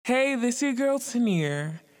Hey, this your girl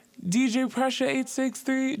Tanir.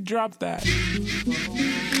 DJPRESHA863, drop that.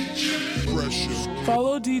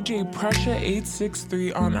 Follow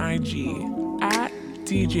DJPRESHA863 on IG at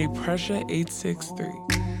DJPRESHA863.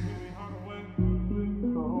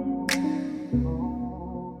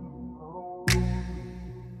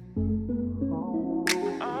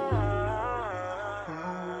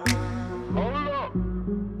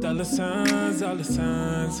 Dollar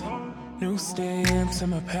signs, new stamps on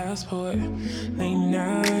my passport. Late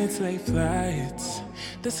nights, late flights.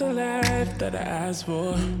 This a life that I asked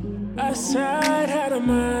for. I said had a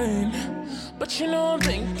mind, but you know I'm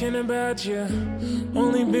thinking about you.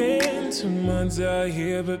 Only been 2 months out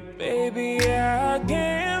here, but baby I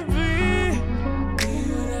can't be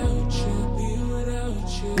without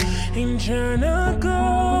you. Ain't tryna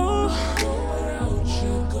go without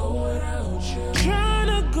you.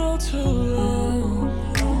 Tryna go too long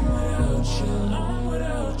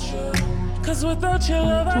without you. Cause without your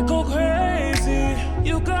love I go crazy.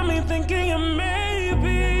 You got me thinking you may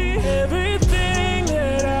be everything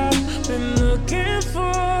that I've been looking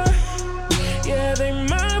for. Yeah, they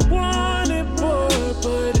might want it more,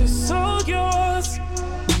 but it's all yours.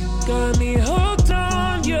 Got me hooked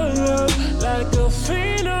on your love like a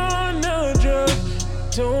fiend on a drug.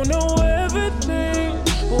 Don't know everything,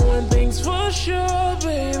 but one thing's for sure,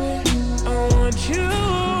 baby, I want you.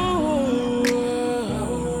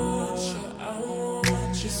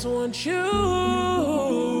 Just want you.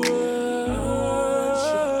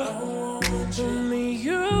 Only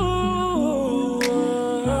you.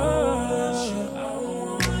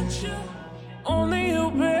 Only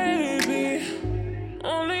you, baby.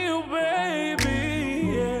 Only you, baby.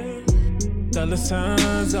 Yeah. Dollar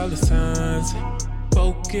signs.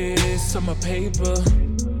 Focus on my paper.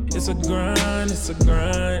 It's a grind,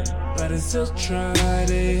 but I still try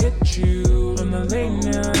to hit you on the late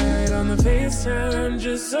night, on the FaceTime,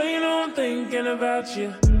 just so you know I'm thinking about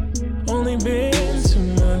you. Only been 2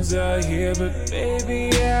 months out here, but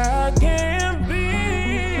baby I can't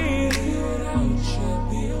be without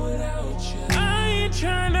you. I ain't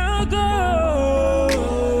tryna go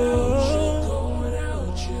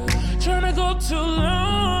without you. Tryna go too long.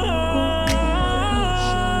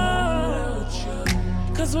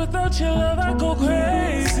 Cause without your love I go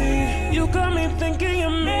crazy. You got me thinking you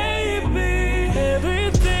may be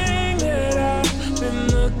everything that I've been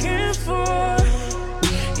looking for.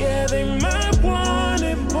 Yeah, they might want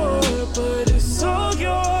it more, but it's all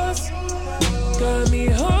yours. Got me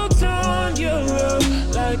hooked on your love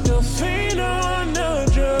like a fiend on a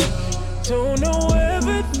drug. Don't know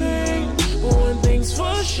everything, but one thing's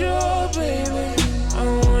for sure, baby, I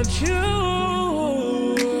want you.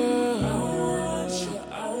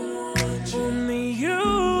 Only you.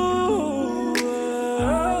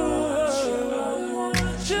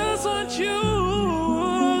 Just want you.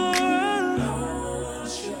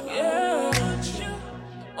 Yeah.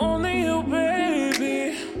 Only you,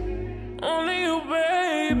 baby. Only you,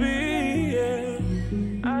 baby. Yeah.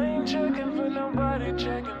 I ain't checking for nobody but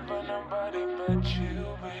you,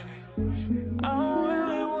 baby. I don't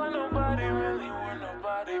really want nobody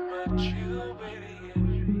but you, baby.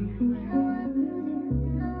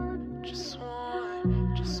 Just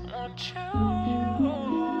want you.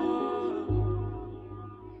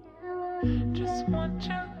 Just want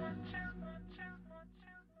you.